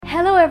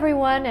Hello,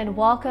 everyone, and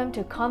welcome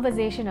to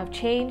Conversation of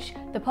Change,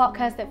 the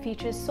podcast that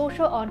features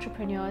social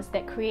entrepreneurs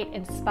that create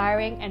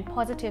inspiring and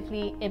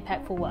positively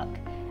impactful work.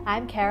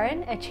 I'm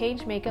Karen, a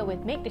change maker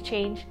with Make the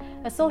Change,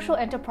 a social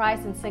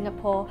enterprise in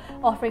Singapore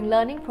offering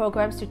learning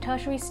programs to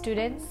tertiary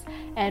students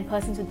and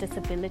persons with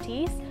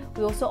disabilities.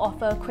 We also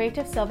offer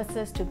creative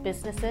services to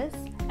businesses,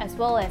 as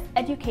well as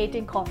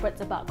educating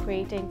corporates about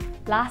creating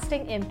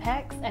lasting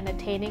impacts and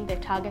attaining their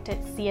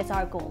targeted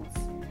CSR goals.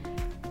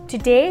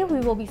 Today,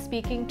 we will be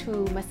speaking to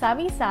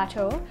Masami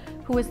Sato,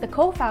 who is the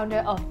co-founder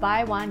of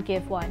Buy One,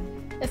 Give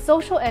One, a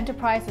social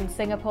enterprise in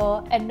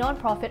Singapore and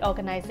non-profit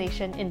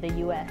organization in the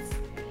US.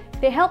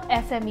 They help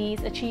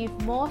SMEs achieve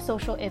more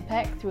social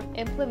impact through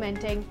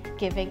implementing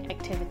giving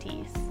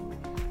activities.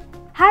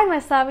 Hi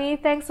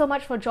Masami, thanks so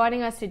much for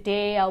joining us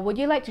today. Would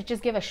you like to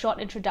just give a short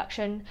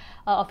introduction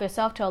of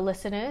yourself to our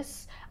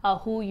listeners,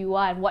 who you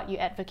are and what you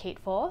advocate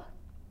for?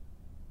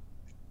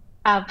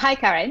 Hi,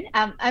 Karen.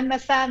 I'm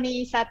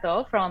Masami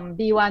Sato from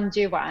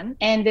B1G1,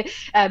 and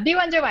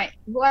B1G1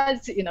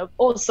 was,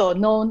 also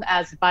known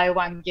as Buy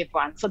One Give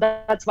One. So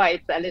that's why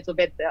it's a little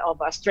bit of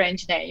a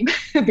strange name,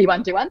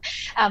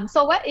 B1G1.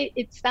 So what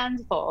it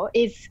stands for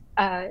is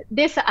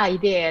this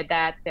idea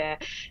that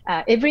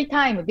every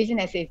time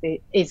business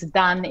is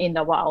done in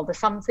the world,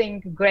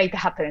 something great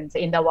happens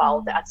in the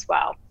world as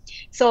well.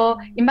 So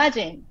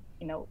imagine,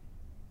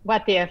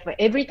 what if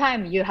every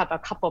time you have a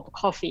cup of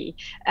coffee,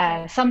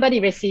 somebody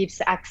receives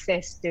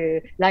access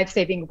to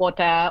life-saving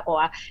water,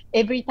 or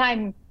every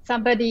time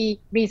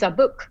somebody reads a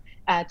book,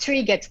 a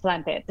tree gets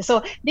planted.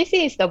 So this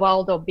is the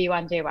world of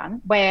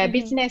B1G1, where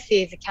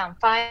businesses can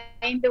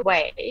find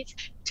ways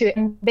to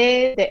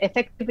embed the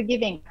effective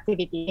giving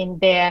activity in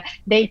their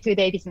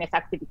day-to-day business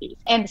activities.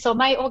 And so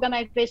my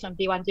organization,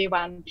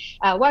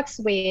 B1G1, works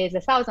with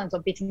thousands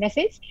of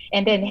businesses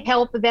and then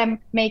help them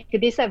make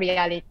this a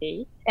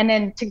reality. And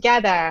then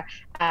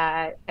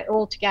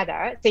all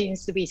together,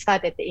 since we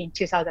started in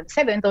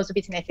 2007, those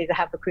businesses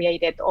have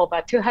created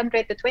over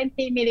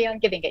 220 million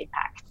giving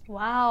impacts.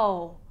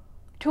 Wow.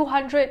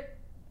 200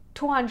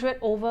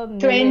 over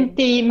million.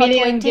 20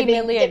 million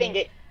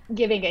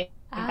giving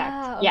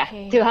impact.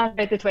 Okay. Yeah,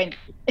 220.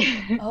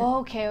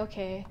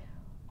 Okay.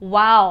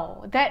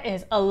 Wow, that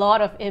is a lot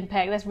of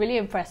impact. That's really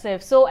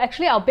impressive. So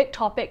actually our big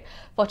topic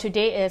for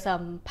today is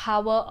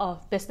power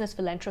of business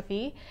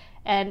philanthropy.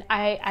 And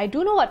I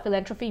do know what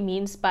philanthropy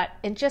means, but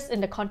in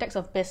the context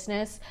of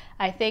business,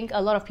 I think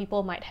a lot of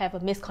people might have a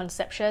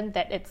misconception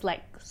that it's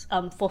like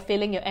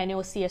fulfilling your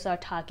annual CSR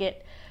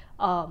target,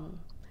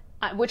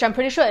 which I'm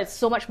pretty sure it's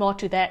so much more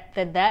to that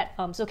than that.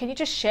 So can you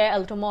just share a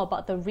little more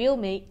about the real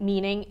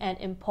meaning and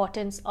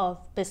importance of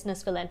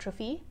business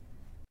philanthropy?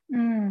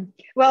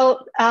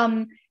 Well,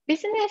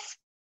 business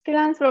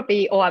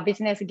philanthropy or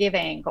business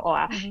giving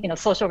or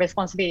social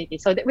responsibility.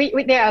 So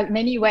there are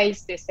many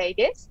ways to say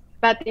this,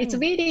 but it's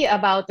really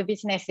about the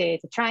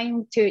businesses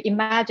trying to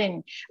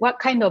imagine what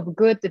kind of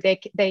good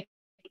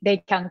they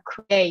can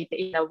create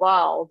in the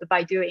world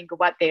by doing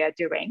what they are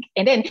doing.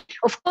 And then,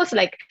 of course,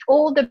 like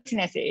all the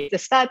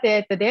businesses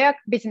started their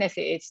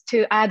businesses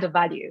to add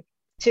value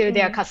to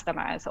their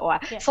customers or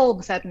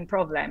solve certain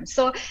problems.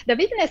 So the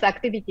business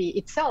activity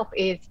itself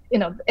is,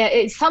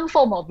 is some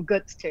form of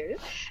good too.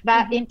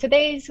 But in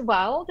today's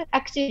world,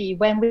 actually,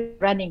 when we're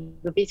running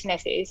the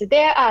businesses,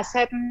 there are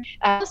certain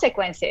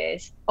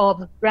consequences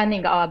of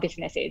running our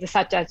businesses,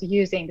 such as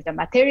using the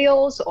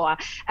materials or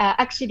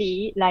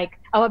actually like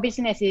our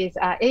businesses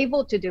are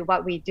able to do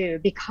what we do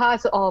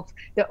because of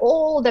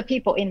all the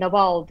people in the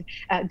world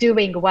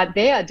doing what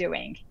they are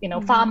doing,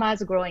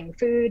 farmers growing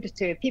food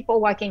to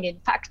people working in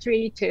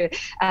factory to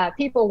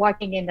people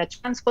working in the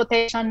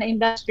transportation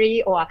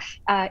industry, or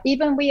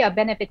even we are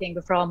benefiting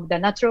from the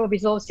natural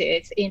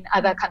resources in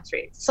other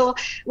countries. So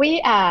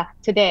we are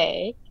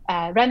today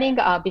running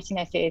our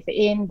businesses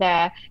in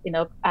the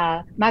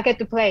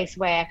marketplace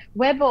where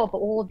web of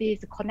all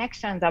these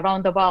connections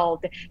around the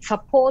world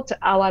support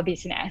our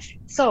business.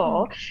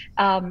 So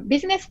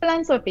business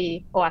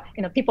philanthropy, or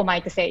people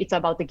might say it's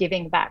about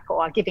giving back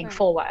or giving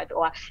forward,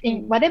 or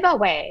in whatever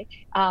way.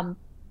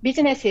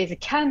 Businesses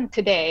can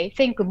today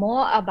think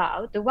more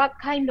about what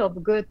kind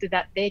of good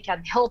that they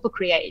can help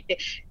create,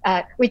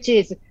 which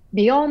is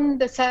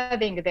beyond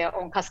serving their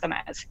own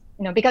customers.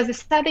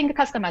 Because serving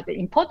customers is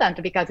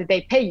important because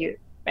they pay you,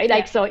 right?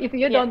 Like, so if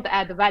you don't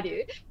add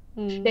value,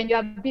 then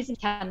your business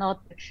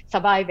cannot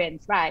survive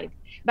and thrive.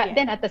 But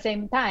then at the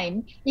same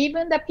time,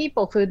 even the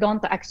people who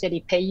don't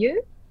actually pay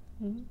you,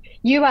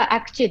 you are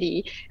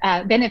actually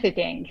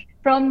benefiting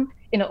from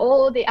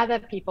all the other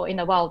people in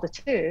the world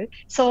too.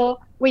 So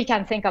we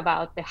can think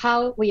about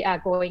how we are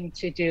going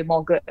to do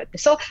more good.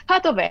 So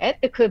part of it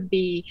could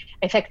be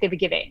effective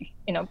giving.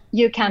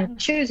 You can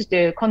choose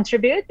to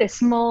contribute a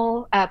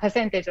small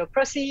percentage of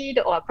proceed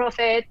or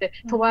profit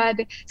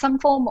toward some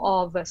form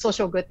of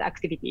social good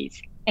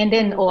activities, and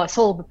then or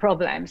solve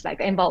problems like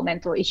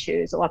environmental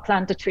issues or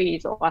plant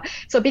trees, or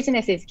so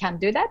businesses can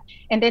do that.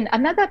 And then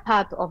another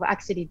part of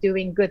actually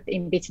doing good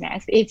in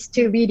business is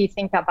to really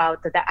think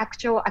about the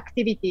actual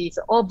activities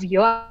of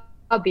your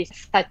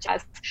business, such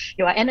as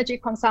your energy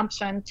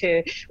consumption,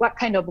 to what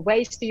kind of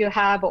waste do you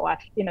have, or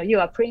you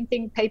are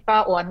printing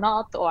paper or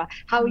not, or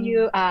how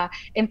you are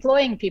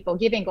employing people,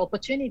 giving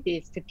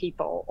opportunities to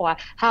people, or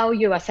how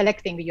you are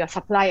selecting your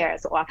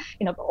suppliers, or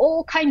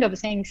all kind of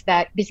things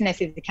that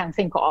businesses can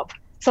think of.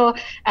 So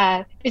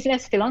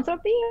business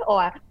philanthropy,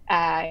 or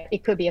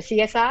it could be a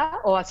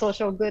CSR or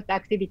social good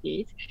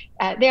activities.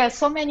 There are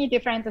so many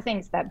different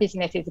things that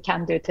businesses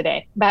can do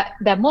today. But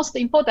the most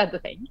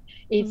important thing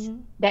is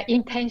the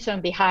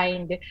intention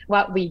behind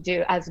what we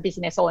do as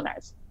business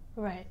owners.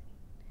 Right.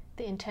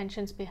 The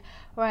intentions behind.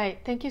 Right.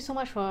 Thank you so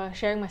much for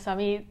sharing,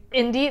 Masami.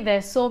 Indeed,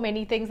 there's so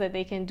many things that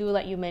they can do,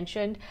 like you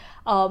mentioned.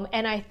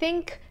 And I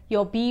think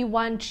your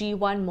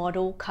B1G1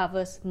 model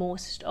covers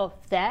most of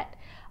that.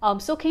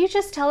 So can you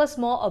just tell us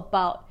more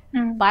about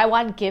Buy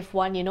One, Give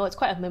One? It's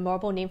quite a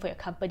memorable name for your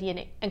company, and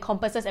it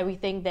encompasses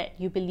everything that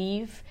you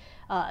believe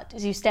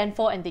you stand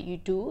for and that you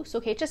do. So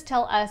can you just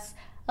tell us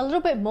a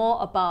little bit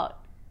more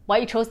about why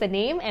you chose the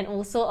name and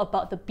also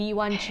about the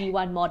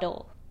B1G1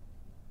 model?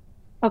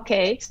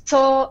 Okay,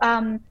 so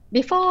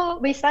before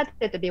we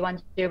started the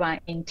B1G1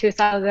 in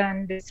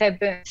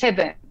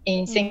 2007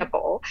 in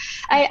Singapore,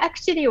 I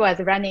actually was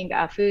running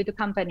a food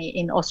company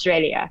in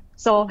Australia.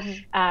 So,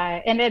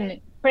 and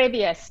then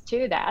previous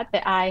to that,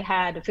 I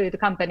had food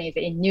companies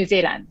in New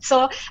Zealand.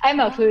 So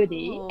I'm a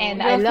foodie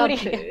and I love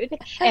food.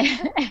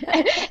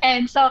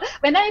 And so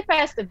when I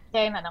first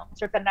became an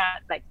entrepreneur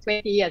like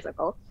 20 years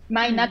ago,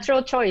 my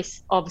natural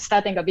choice of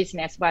starting a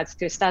business was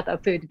to start a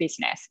food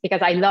business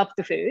because I love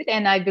the food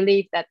and I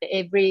believe that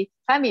every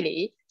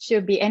family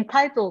should be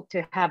entitled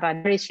to have a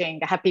nourishing,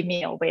 happy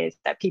meal with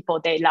the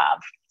people they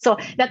love. So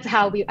that's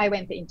how I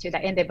went into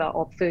the endeavor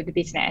of food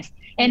business.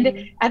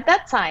 And at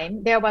that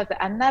time, there was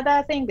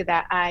another thing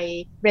that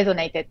I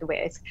resonated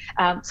with.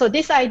 So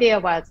this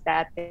idea was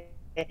that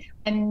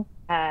when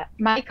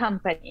my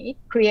company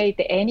create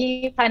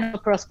any financial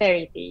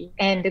prosperity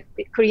and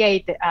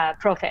create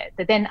profit,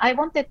 then I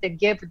wanted to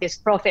give this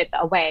profit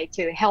away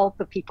to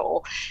help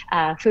people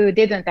who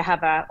didn't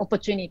have an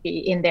opportunity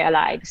in their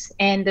lives.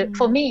 And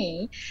for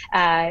me,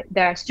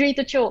 the street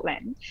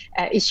children,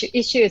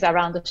 issues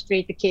around the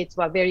street kids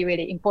were very,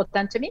 really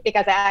important to me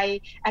because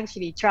I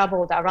actually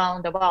traveled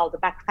around the world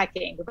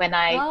backpacking when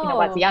I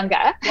was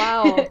younger.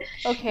 Wow.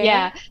 Okay.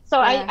 Yeah. So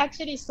I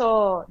actually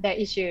saw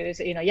the issues,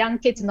 young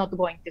kids not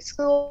going to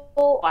school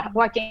or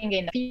working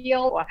in the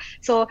field.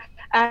 So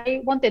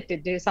I wanted to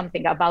do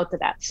something about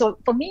that. So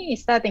for me,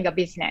 starting a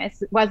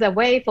business was a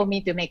way for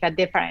me to make a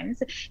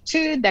difference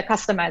to the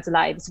customers'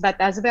 lives, but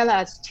as well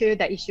as to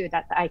the issue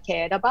that I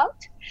cared about.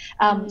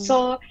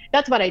 So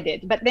that's what I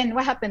did. But then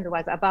what happened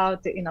was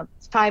about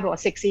 5 or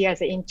 6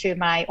 years into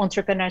my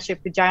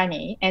entrepreneurship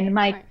journey, and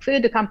my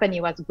food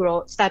company was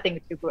starting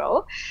to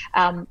grow.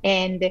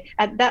 And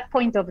at that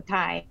point of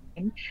time,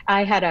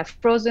 I had a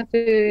frozen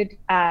food,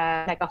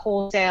 like a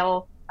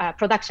wholesale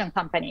production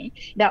company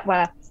that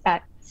was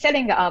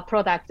selling our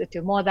product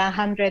to more than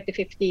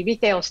 150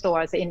 retail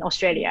stores in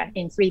Australia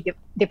in 3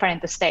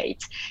 different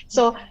states.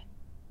 So,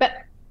 but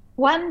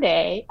one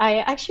day I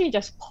actually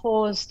just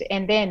paused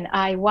and then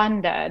I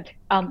wondered,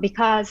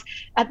 because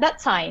at that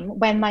time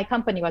when my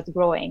company was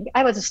growing,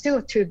 I was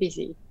still too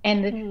busy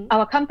and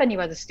our company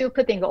was still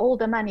putting all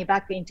the money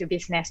back into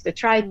business to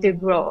try to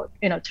grow,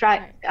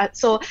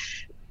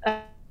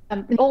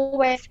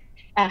 always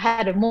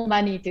had more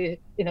money to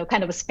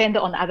kind of spend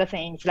on other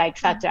things like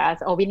such as,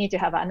 we need to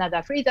have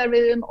another freezer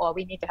room, or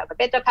we need to have a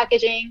better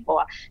packaging,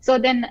 or so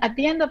then at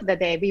the end of the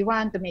day we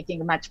weren't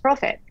making much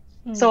profit.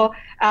 So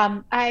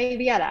I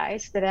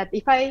realized that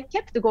if I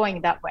kept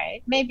going that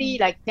way, maybe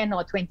like 10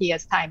 or 20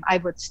 years time, I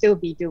would still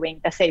be doing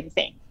the same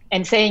thing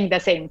and saying the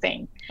same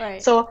thing.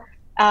 So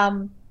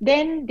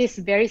then this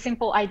very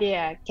simple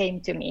idea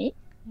came to me.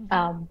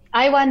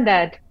 I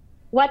wondered,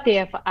 what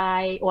if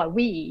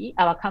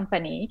our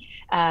company,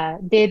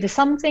 did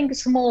something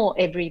small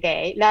every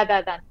day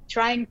rather than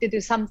trying to do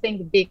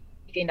something big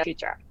in the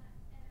future?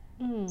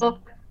 So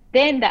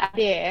then the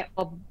idea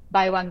of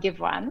Buy One, Give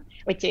One,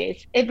 which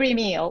is every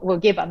meal will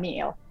give a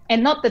meal.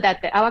 And not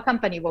that our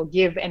company will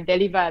give and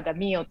deliver the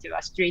meal to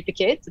our street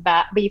kids,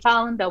 but we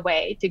found a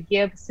way to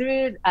give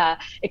through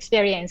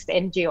experienced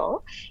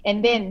NGO.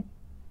 And then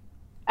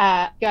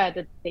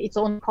its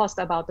own cost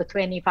about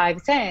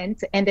 25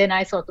 cents. And then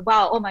I thought,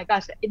 wow, oh my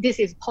gosh, this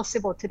is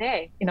possible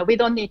today. We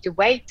don't need to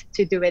wait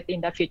to do it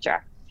in the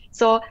future.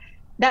 So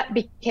that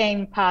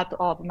became part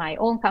of my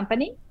own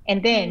company.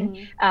 And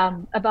then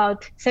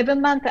about 7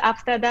 months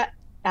after that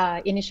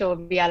initial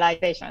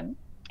realization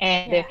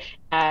and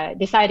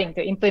deciding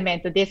to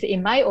implement this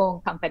in my own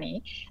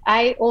company,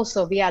 I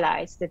also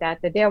realized that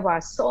there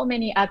were so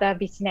many other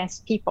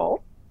business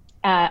people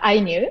I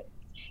knew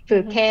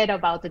who cared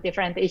about the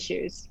different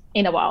issues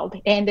in the world.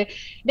 And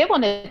they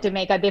wanted to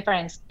make a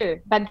difference too,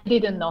 but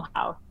didn't know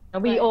how.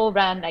 We all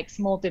run like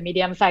small to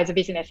medium-sized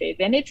businesses,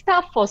 and it's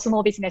tough for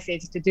small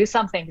businesses to do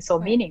something so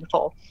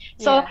meaningful.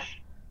 So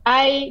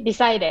I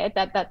decided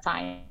at that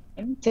time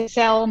to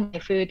sell my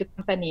food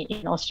company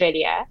in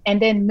Australia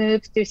and then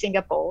moved to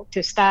Singapore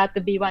to start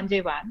the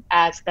B1G1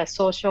 as the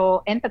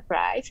social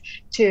enterprise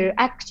to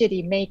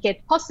actually make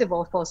it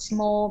possible for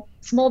small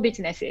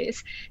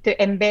businesses to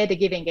embed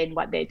giving in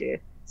what they do.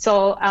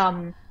 So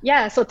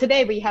so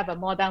today we have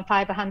more than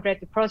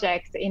 500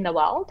 projects in the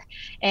world,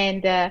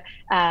 and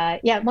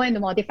more and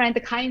more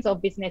different kinds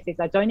of businesses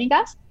are joining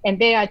us, and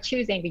they are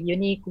choosing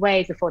unique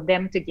ways for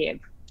them to give.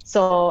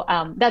 So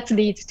that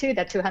leads to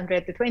the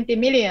 220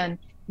 million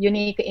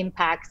unique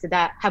impacts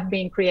that have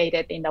been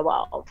created in the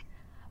world.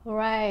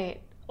 Right.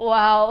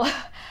 Wow.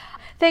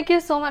 Thank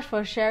you so much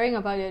for sharing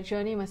about your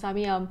journey,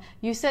 Masami.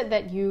 You said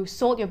that you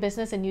sold your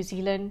business in New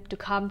Zealand to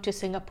come to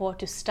Singapore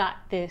to start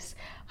this.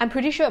 I'm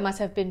pretty sure it must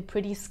have been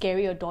pretty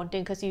scary or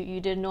daunting because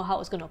you didn't know how it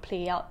was going to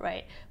play out,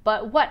 right?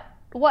 But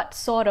what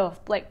sort of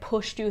like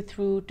pushed you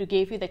through to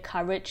give you the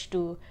courage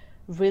to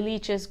really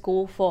just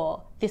go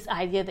for this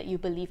idea that you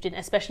believed in,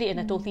 especially in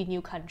a totally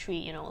new country?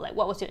 You know, like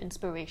what was your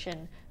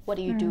inspiration? What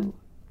do you do?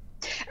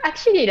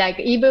 Actually, like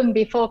even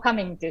before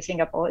coming to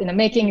Singapore,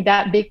 making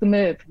that big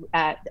move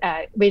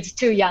with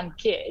two young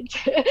kids,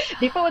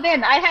 before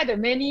then I had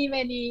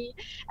many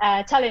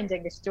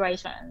challenging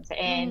situations,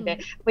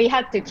 and we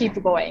had to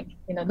keep going,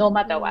 no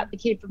matter what, to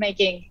keep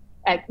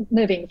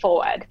moving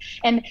forward.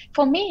 And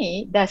for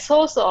me, the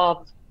source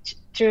of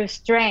true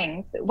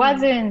strength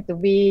wasn't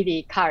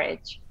really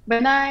courage.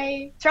 When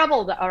I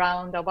traveled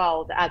around the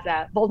world as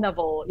a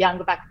vulnerable young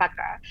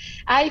backpacker,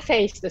 I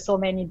faced so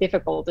many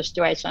difficult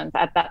situations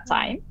at that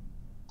time.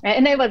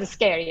 And it was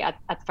scary at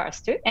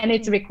first too. And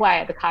it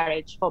required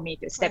courage for me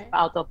to step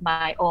out of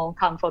my own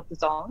comfort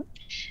zone.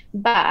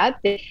 But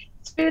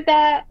through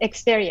that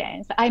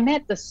experience, I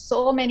met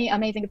so many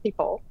amazing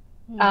people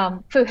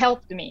who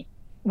helped me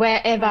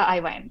wherever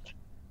I went.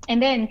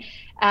 And then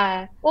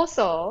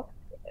also,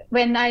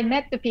 when I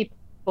met the people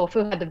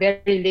who had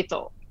very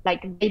little,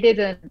 like they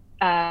didn't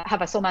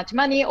have so much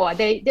money, or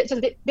they just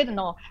didn't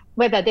know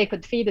whether they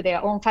could feed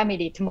their own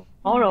family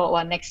tomorrow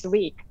or next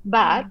week.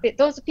 But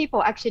those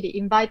people actually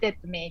invited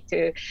me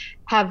to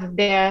have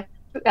their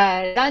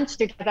lunch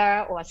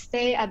together or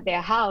stay at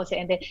their house.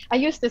 And I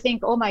used to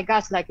think, oh my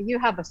gosh, like you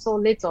have so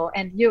little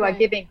and you are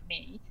giving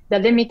me the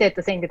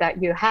limited thing that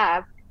you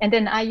have. And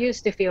then I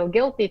used to feel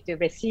guilty to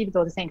receive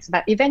those things.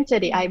 But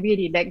eventually I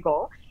really let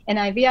go. And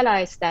I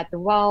realized that the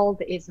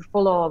world is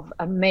full of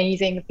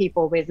amazing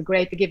people with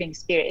great giving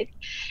spirit.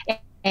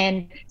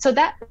 And so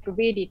that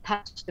really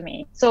touched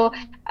me. So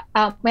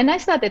when I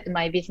started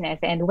my business,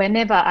 and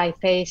whenever I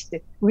faced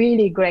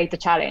really great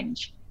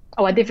challenge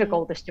or a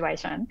difficult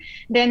situation,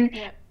 then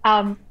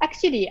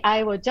actually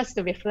I would just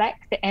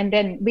reflect and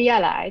then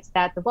realize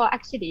that, well,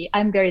 actually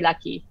I'm very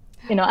lucky.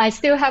 I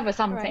still have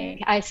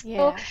something. I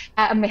still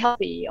am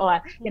healthy,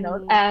 or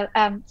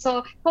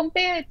so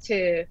compared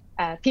to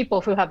people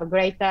who have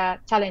greater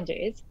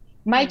challenges,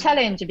 my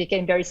challenge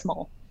became very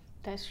small.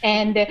 That's true.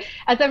 And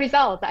as a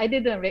result, I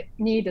didn't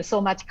need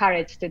so much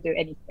courage to do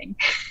anything.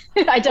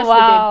 I just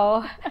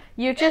did.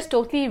 You just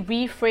totally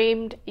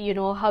reframed,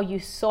 how you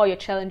saw your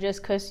challenges,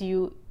 because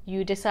you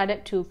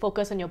decided to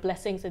focus on your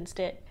blessings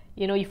instead.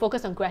 You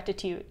focus on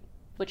gratitude,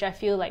 which I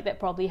feel like that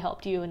probably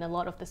helped you in a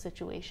lot of the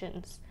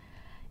situations.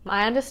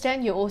 I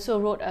understand you also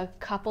wrote a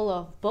couple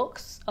of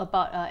books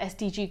about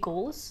SDG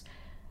goals,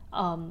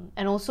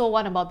 and also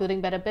one about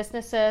building better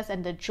businesses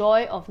and the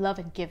joy of love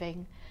and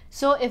giving.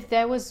 So if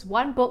there was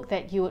one book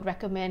that you would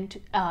recommend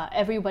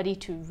everybody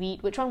to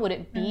read, which one would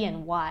it be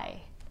and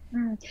why?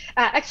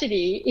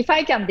 Actually, if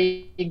I can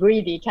be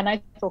greedy, can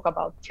I talk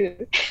about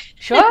two?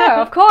 Sure,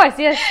 of course.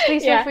 Yes,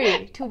 please feel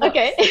free. Two books.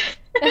 Okay.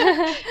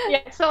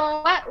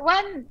 So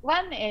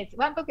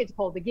one book is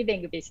called The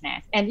Giving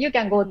Business, and you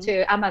can go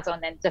to Amazon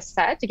and just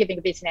search Giving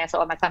Business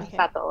or Masami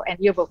Sato, and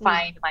you will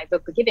find my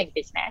book Giving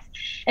Business.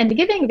 And The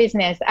Giving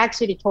Business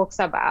actually talks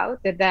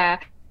about the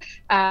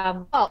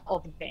power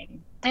of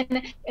giving.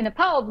 And the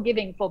power of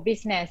giving for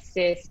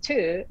businesses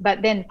too,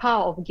 but then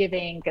power of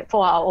giving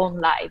for our own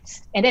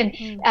lives. And then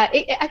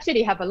it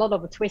actually have a lot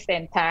of twists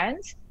and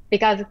turns,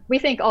 because we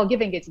think, oh,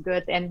 giving is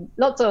good. And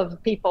lots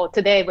of people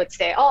today would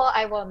say, oh,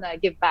 I want to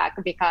give back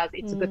because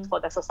it's good for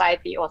the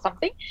society or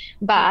something.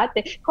 But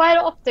quite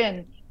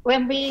often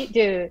when we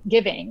do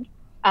giving,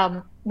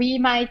 we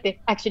might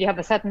actually have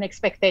a certain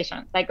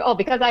expectation, like, oh,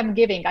 because I'm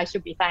giving, I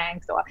should be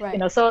thanked, or,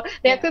 so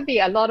there could be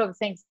a lot of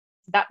things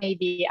that may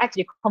be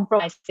actually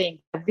compromising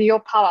the real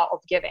power of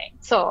giving.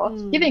 So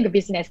Giving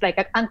Business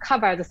like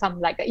uncovers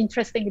some like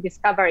interesting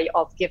discovery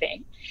of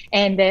giving.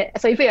 And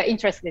so if you are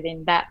interested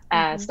in that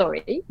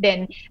story,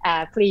 then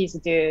please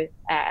do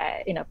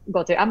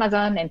go to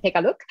Amazon and take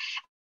a look.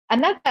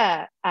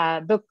 Another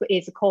book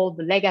is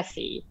called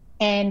Legacy.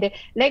 And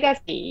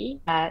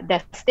Legacy,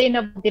 the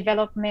Sustainable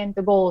Development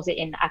Goals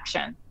in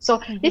Action. So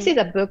this is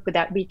a book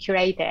that we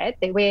curated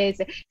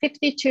with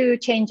 52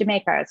 change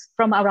makers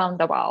from around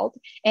the world.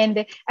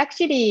 And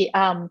actually,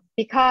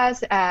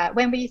 because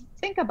when we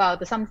think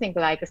about something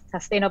like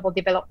Sustainable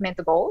Development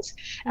Goals,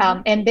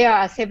 and there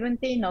are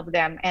 17 of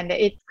them, and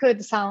it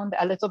could sound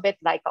a little bit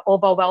like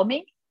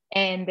overwhelming.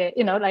 And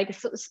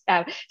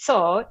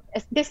so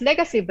this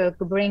legacy book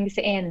brings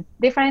in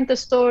different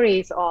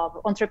stories of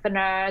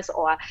entrepreneurs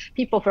or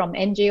people from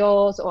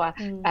NGOs or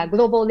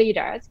global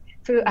leaders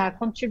who are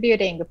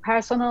contributing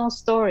personal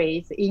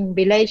stories in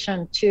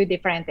relation to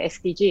different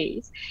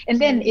SDGs. And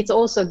then it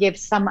also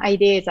gives some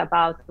ideas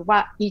about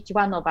what each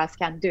one of us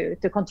can do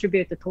to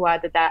contribute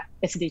toward that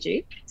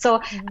SDG.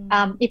 So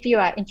if you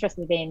are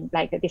interested in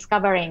like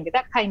discovering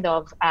that kind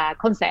of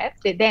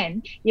concept,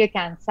 then you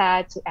can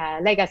search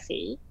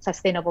Legacy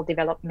Sustainable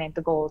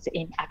Development Goals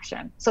in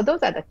Action. So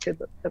those are the two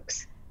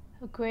books.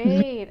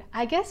 Great.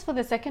 I guess for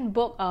the second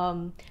book,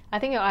 I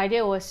think your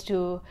idea was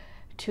to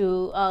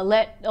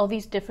let all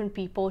these different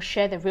people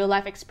share their real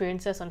life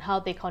experiences on how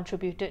they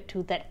contributed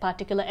to that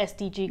particular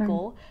SDG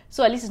goal.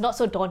 So at least it's not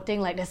so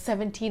daunting, like there's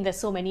 17, there's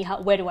so many,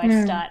 where do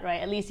I start,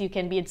 right? At least you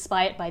can be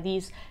inspired by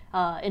these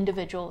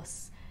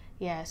individuals.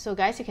 Yeah, so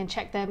guys, you can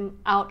check them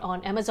out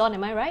on Amazon,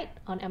 am I right?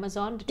 On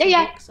Amazon, the two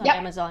books on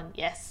Amazon,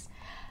 yes.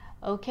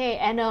 Okay,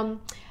 and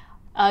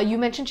you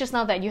mentioned just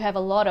now that you have a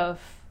lot of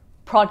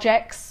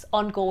projects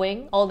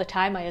ongoing all the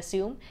time, I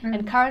assume.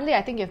 And currently,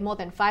 I think you have more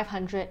than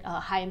 500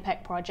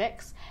 high-impact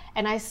projects.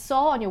 And I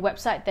saw on your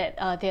website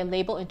that they're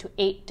labeled into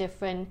 8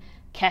 different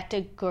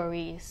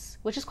categories,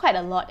 which is quite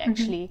a lot,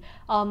 actually.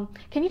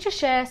 Can you just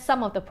share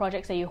some of the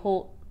projects that you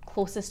hold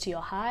closest to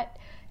your heart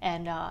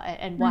and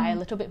why, a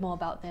little bit more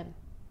about them?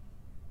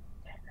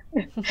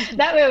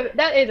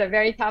 That is a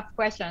very tough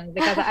question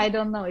because I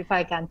don't know if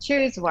I can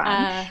choose one.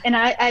 And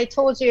I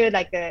told you,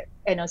 like,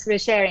 through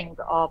sharing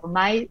of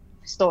my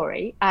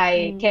story,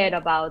 I cared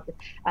about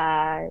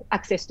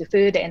access to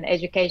food and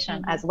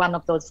education as one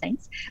of those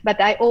things.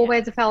 But I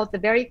always felt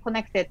very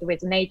connected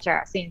with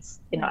nature since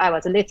I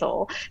was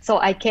little. So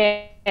I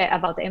care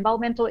about the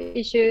environmental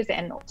issues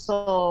and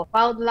also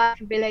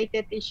wildlife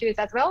related issues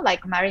as well,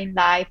 like marine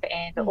life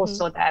and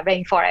also the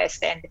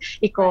rainforest and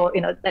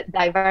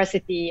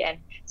diversity. And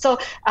so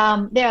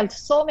there are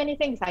so many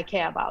things I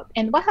care about.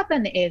 And what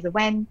happened is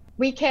when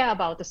we care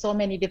about so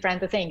many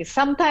different things,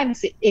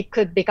 sometimes it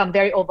could become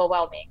very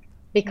overwhelming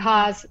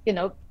because,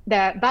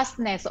 the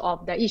vastness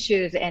of the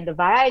issues and the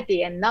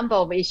variety and number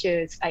of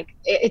issues, like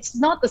it's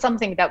not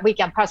something that we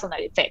can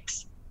personally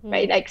fix,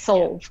 right? Like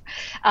solve.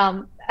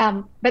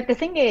 But the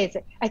thing is,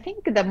 I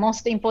think the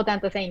most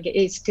important thing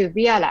is to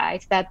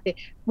realize that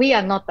we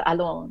are not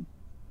alone.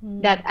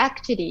 That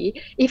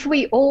actually, if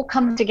we all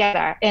come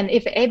together and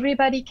if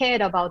everybody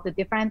cared about the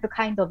different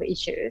kind of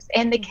issues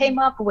and they came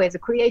up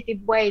with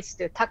creative ways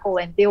to tackle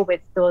and deal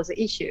with those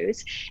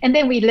issues, and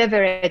then we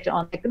leverage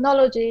on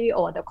technology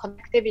or the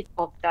connectivity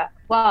of the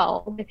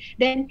world,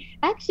 then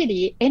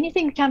actually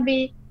anything can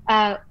be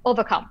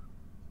overcome.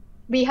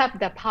 We have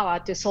the power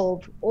to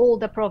solve all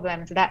the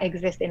problems that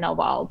exist in our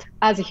world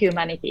as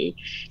humanity.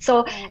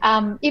 So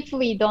if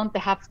we don't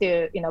have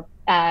to,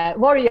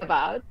 worry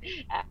about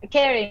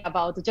caring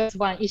about just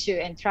one issue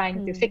and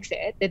trying to fix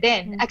it,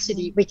 then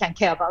actually we can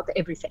care about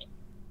everything.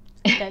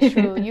 That's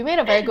true. You made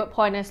a very good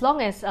point. As long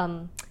as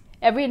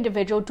every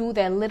individual do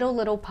their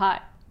little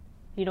part,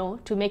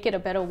 to make it a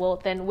better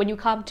world, then when you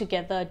come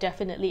together,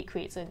 definitely it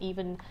creates an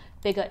even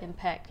bigger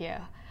impact.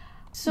 Yeah.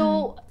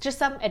 So just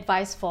some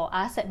advice for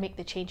us at Make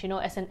the Change,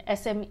 as an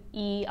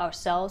SME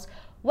ourselves,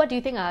 what do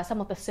you think are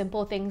some of the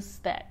simple things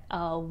that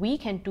we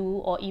can do,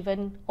 or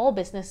even all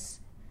businesses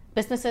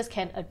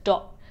can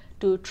adopt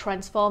to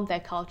transform their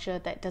culture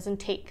that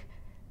doesn't take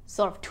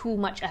sort of too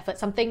much effort,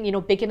 something,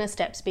 beginner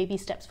steps, baby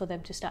steps for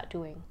them to start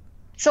doing?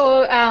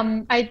 So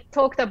I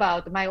talked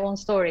about my own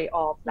story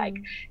of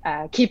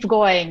keep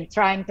going,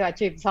 trying to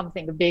achieve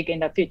something big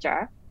in the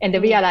future, and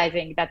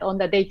realizing that on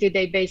the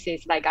day-to-day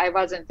basis, like I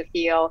wasn't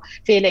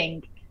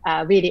feeling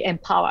really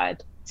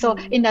empowered. So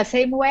in the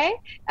same way,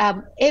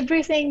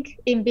 everything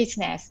in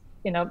business,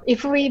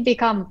 if we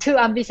become too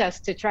ambitious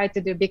to try to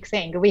do big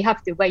thing, we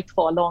have to wait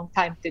for a long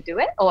time to do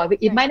it, or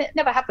it might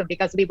never happen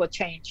because we will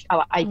change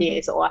our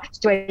ideas or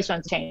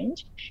situations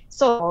change.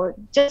 So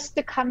just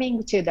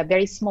coming to the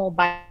very small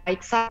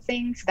bite-sized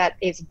things that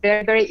is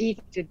very, very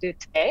easy to do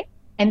today,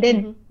 and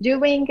then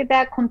doing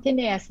that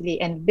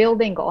continuously and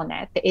building on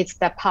it, it's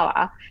the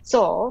power.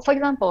 So, for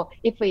example,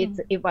 if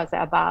it was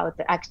about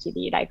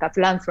actually like a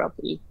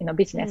philanthropy,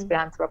 business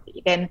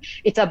philanthropy, then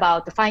it's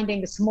about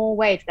finding small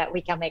ways that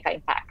we can make an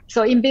impact.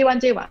 So in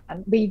B1G1,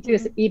 we do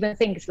even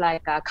things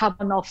like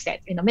carbon offset,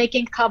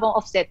 making carbon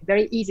offset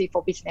very easy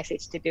for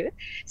businesses to do.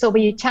 So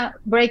we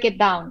break it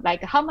down,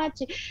 like how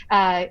much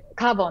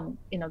carbon,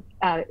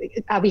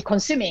 are we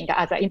consuming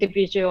as an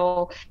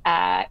individual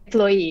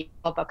employee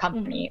of a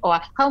company, or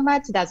how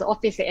much does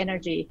office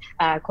energy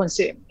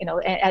consume,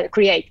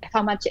 create,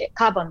 how much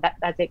carbon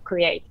does it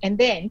create, and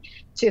then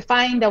to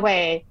find a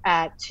way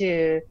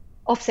to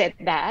offset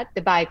that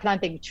by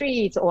planting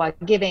trees or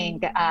giving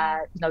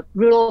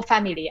rural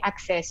family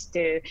access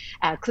to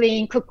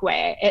clean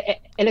cookware,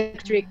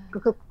 electric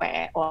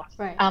cookware, or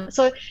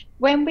so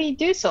when we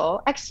do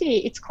so,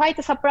 actually it's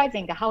quite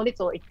surprising how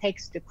little it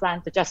takes to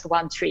plant just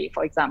one tree,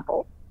 for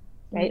example,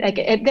 right?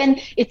 And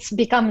then it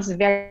becomes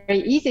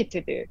very easy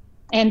to do.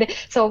 And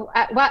so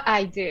what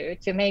I do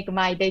to make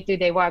my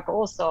day-to-day work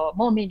also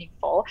more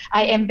meaningful,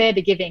 I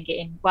embed giving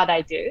in what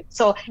I do.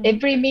 So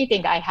every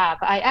meeting I have,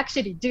 I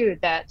actually do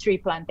the tree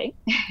planting.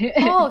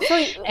 Oh, so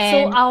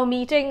And our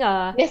meeting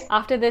yes,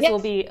 after this will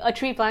be a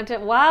tree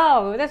planted.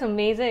 Wow, that's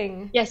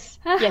amazing. yes,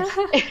 yes.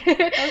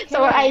 Okay.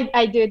 So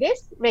I do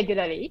this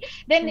regularly.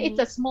 Then it's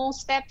a small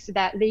steps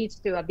that leads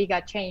to a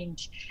bigger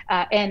change,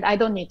 and I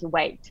don't need to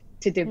wait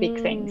to do big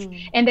things.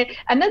 And then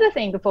another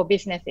thing for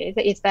businesses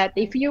is that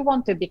if you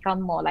want to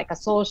become more like a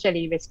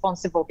socially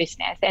responsible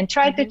business and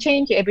try to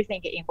change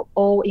everything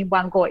all in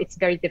one go, it's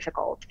very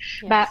difficult.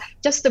 Yes. But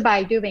just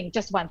by doing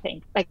just one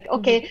thing, like,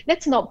 okay,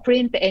 let's not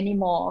print any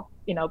more,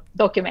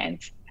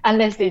 documents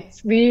unless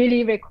it's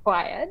really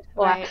required,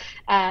 or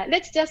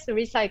let's just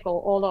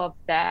recycle all of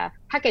the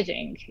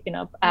packaging,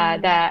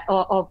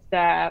 of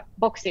the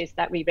boxes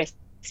that we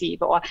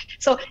receive. Or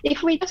so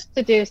if we just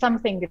do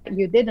something that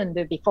you didn't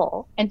do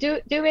before and do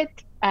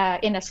it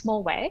in a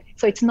small way,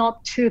 so it's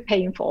not too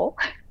painful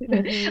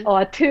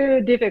or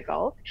too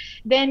difficult,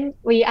 then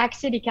we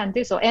actually can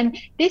do so. And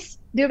this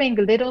doing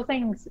little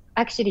things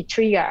actually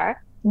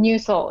trigger new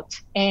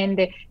thoughts,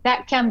 and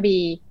that can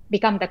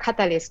become the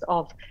catalyst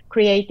of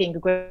creating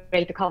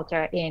great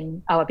culture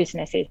in our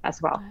businesses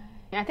as well.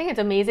 I think it's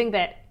amazing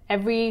that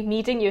every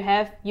meeting you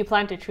have, you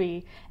plant a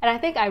tree. And I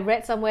think I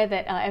read somewhere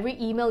that every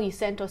email you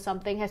sent or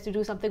something has to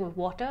do something with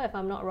water, if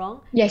I'm not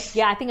wrong. Yes.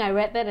 Yeah, I think I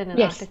read that in an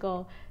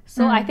article.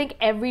 So I think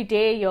every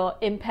day your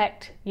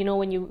impact,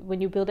 when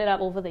you build it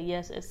up over the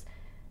years,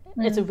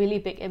 it's a really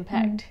big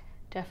impact.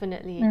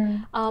 Definitely.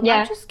 I'm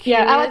just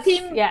curious. Our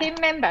team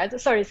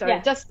members. Sorry.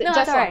 Just on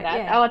that.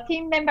 Yeah. Our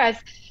team members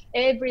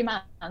every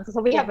month.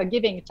 So we have a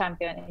giving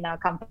champion in our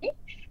company.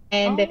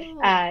 And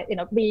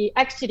we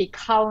actually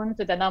count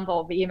the number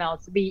of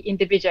emails we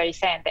individually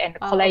send and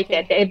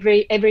collated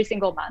every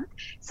single month.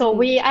 So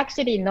we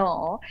actually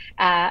know,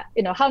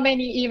 how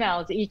many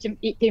emails each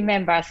team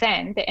member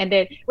send, and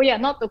then we are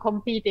not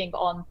competing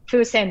on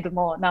who send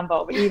more number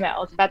of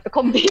emails, but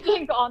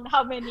competing on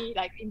how many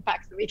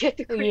impacts we get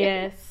to create.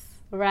 Yes,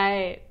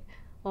 right.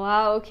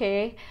 Wow,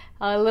 okay.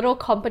 A little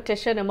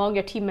competition among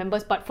your team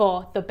members, but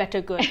for the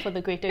better good, for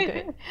the greater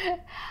good.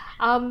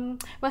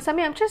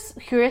 Masami, I'm just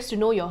curious to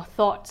know your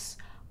thoughts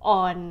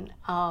on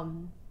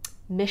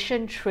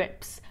mission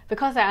trips,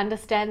 because I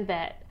understand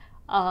that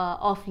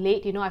of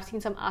late, I've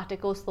seen some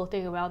articles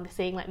floating around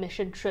saying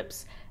mission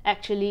trips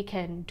actually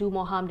can do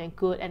more harm than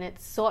good, and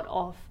it's sort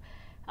of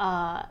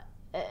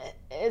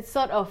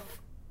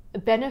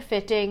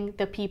benefiting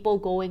the people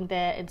going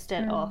there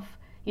instead of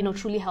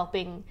truly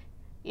helping.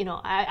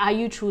 Are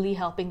you truly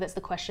helping? That's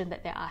the question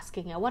that they're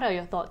asking. What are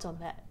your thoughts on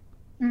that?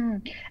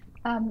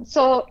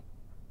 So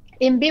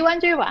in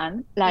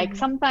B1G1,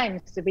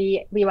 sometimes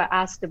we were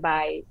asked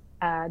by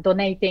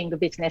donating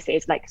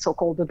businesses, like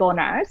so-called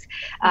donors,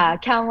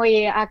 can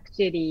we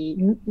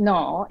actually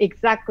know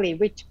exactly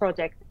which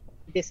project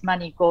this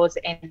money goes,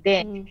 and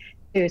then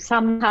to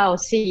somehow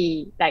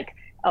see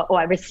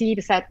or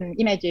receive certain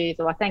images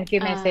or thank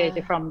you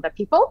message from the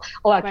people,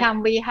 or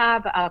can we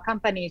have our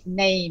company's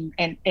name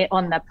and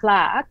on the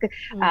plaque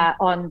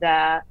on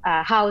the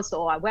house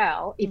or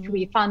well if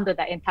we funded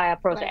the entire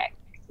project,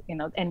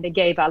 and they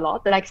gave a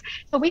lot.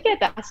 So we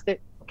get asked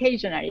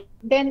occasionally.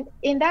 Then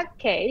in that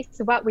case,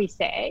 what we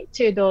say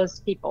to those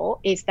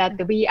people is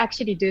that we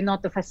actually do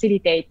not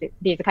facilitate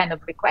these kind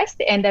of requests,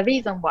 and the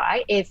reason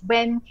why is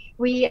when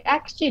we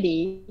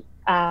actually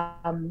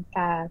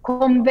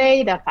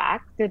convey the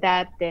fact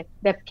that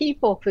the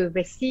people who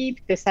received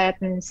a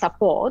certain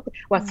support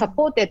were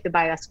supported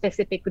by a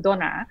specific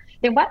donor,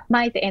 then what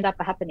might end up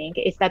happening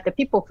is that the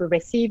people who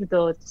receive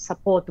those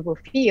support will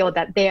feel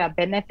that they are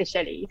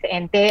beneficiaries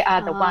and they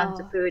are the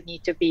ones who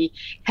need to be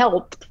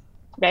helped.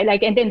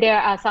 Right, and then there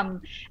are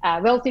some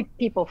wealthy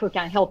people who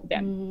can help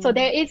them. So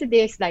there is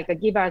this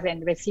givers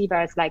and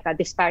receivers a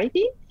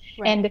disparity,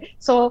 and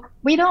so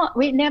we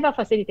never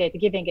facilitate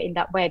giving in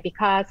that way,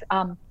 because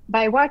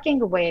by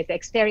working with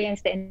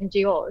experienced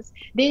NGOs,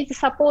 these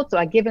supports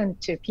are given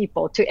to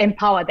people to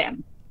empower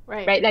them.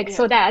 Right,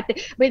 so that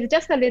with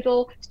just a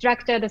little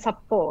structured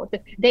support,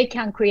 they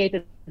can create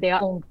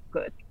their own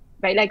good.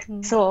 Right,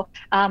 so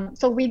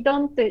we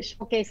don't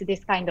showcase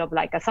this kind of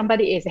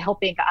somebody is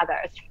helping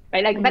others,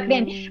 right? But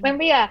then when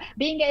we are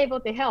being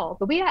able to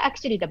help, we are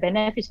actually the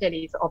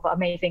beneficiaries of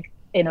amazing,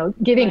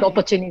 giving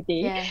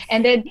opportunity,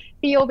 and then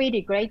feel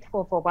really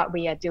grateful for what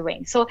we are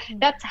doing. So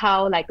that's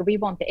how we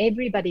want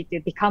everybody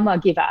to become a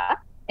giver,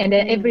 and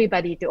then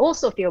everybody to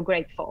also feel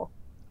grateful.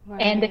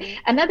 And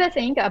another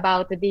thing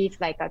about these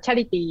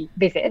charity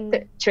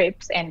visit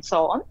trips and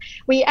so on,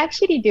 we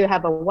actually do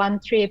have one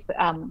trip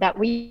that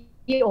we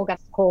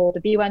organize called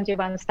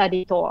B1G1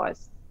 study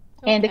tours.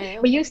 And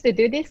we used to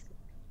do this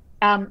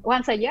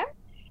once a year.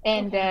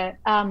 And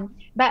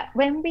but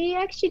when we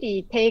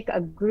actually take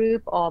a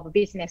group of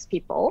business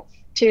people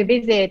to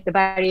visit the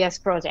various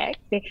projects,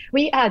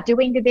 we are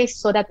doing this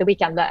so that we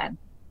can learn.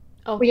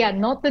 Okay. We are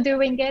not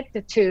doing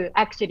it to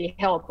actually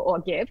help or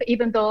give,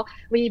 even though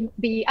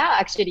we are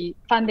actually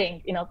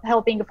funding,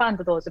 helping fund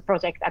those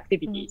project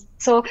activities.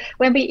 So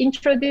when we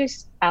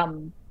introduce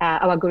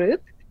our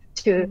group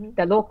to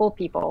the local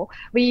people,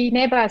 we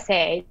never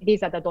say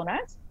these are the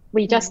donors.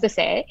 We just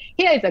say,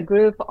 here is a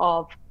group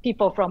of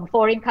people from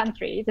foreign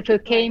countries who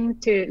came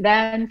to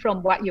learn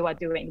from what you are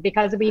doing,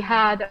 because we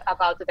heard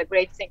about the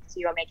great things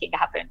you are making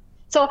happen.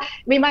 So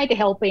we might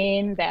help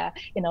in the,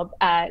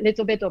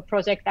 little bit of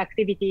project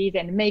activities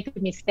and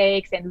make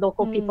mistakes, and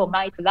local people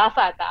might laugh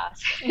at us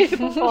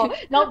for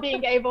not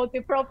being able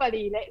to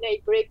properly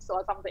lay bricks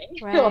or something,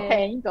 or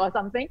paint or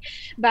something.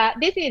 But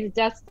this is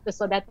just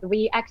so that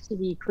we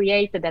actually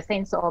create the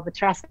sense of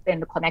trust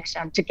and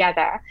connection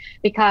together,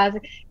 because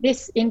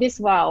in this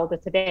world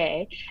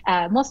today,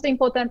 most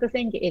important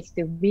thing is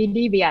to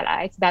really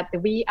realize that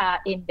we are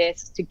in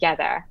this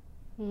together.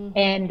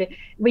 And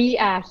we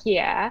are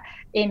here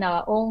in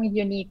our own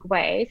unique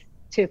ways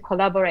to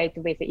collaborate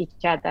with each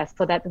other,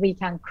 so that we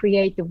can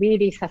create a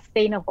really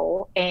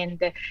sustainable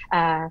and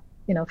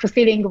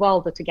fulfilling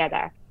world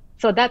together.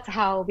 So that's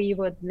how we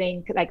would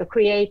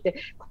create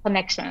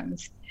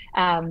connections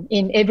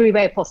in every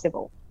way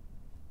possible.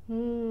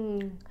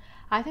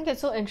 I think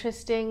it's so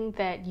interesting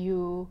that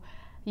you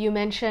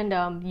mentioned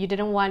you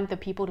didn't want the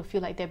people to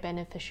feel like they're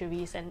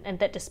beneficiaries, and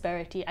that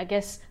disparity. I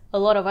guess a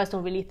lot of us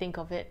don't really think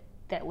of it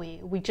that way.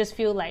 We just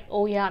feel like,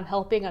 oh yeah, I'm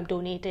helping, I'm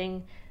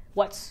donating,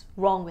 what's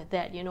wrong with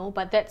that,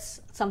 But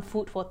that's some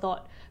food for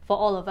thought for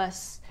all of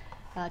us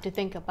to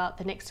think about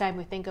the next time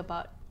we think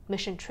about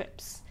mission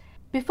trips.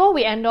 Before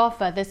we end off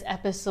this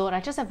episode,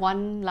 I just have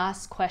one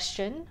last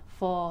question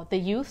for the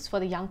youths, for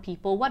the young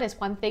people. What is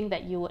one thing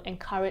that you would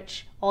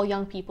encourage all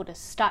young people to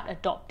start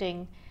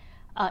adopting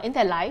in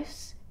their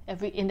lives,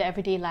 in their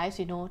everyday lives,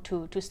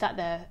 to start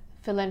their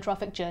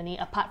philanthropic journey,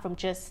 apart from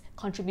just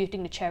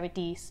contributing to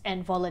charities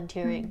and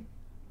volunteering?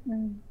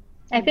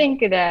 I think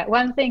that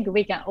one thing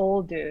we can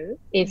all do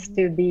is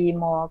to be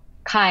more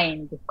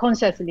kind,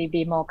 consciously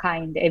be more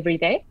kind every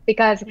day,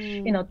 because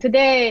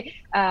today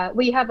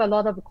we have a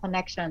lot of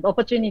connections,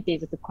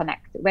 opportunities to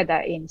connect, whether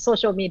in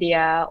social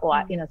media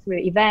or through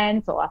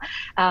events or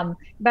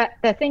but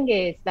the thing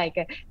is,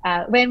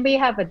 when we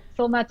have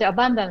so much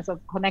abundance of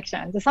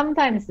connections,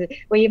 sometimes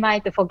we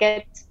might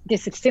forget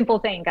this simple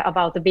thing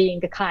about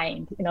being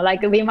kind.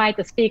 We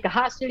might speak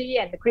harshly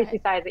and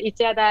criticize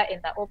each other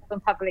in the open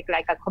public,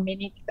 like a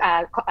community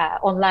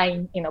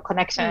online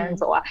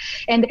connections,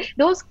 and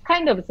those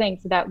kind of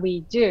things that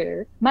we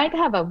do might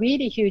have a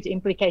really huge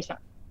implication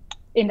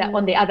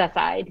on the other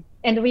side,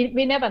 and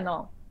we never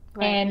know.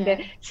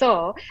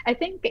 So I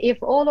think if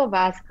all of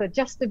us could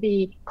just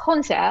be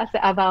conscious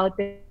about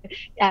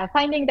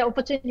finding the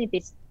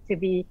opportunities to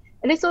be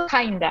a little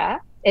kinder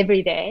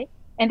every day,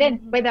 and then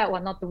whether or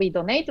not we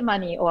donate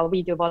money or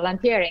we do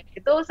volunteering,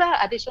 those are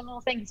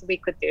additional things we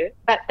could do,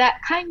 but that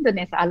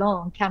kindness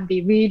alone can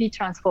be really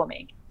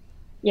transforming.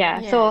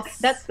 So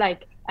that's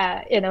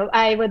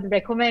I would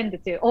recommend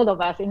to all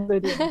of us,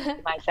 including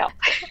myself.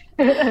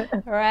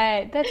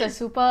 Right. That's a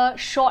super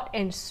short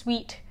and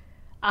sweet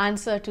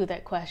answer to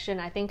that question.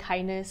 I think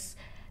kindness,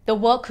 the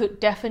world could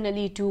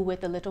definitely do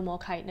with a little more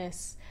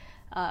kindness,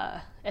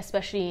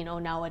 especially,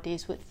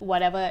 nowadays with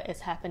whatever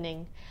is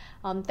happening.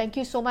 Thank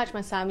you so much,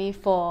 Masami,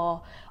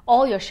 for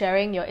all your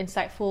sharing, your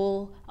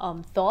insightful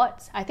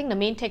thoughts. I think the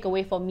main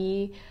takeaway for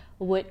me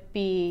would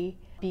be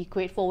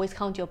grateful, always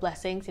count your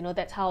blessings.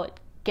 That's how it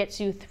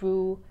gets you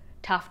through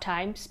tough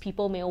times.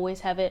 People may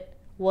always have it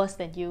worse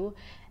than you.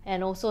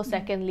 And also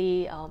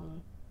secondly,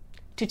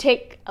 to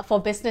take, for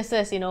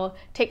businesses,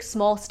 take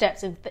small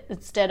steps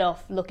instead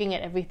of looking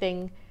at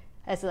everything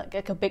as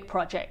like a big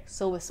project.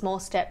 So with small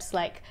steps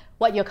like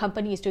what your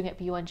company is doing at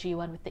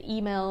B1G1 with the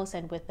emails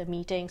and with the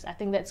meetings, I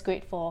think that's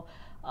great for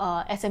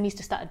SMEs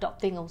to start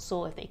adopting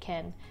also if they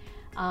can.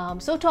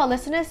 So to our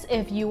listeners,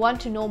 if you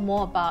want to know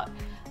more about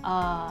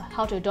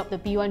how to adopt the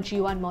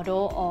B1G1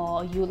 model,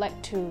 or you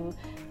like to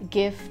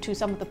give to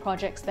some of the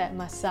projects that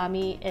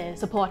Masami is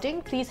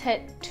supporting, please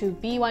head to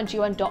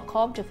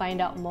b1g1.com to find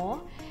out more,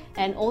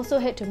 and also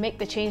head to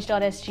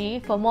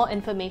makethechange.sg for more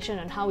information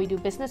on how we do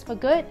business for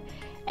good.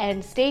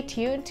 And stay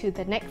tuned to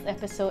the next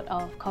episode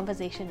of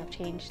Conversation of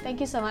Change. Thank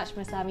you so much,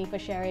 Masami, for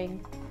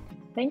sharing.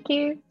 Thank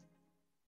you.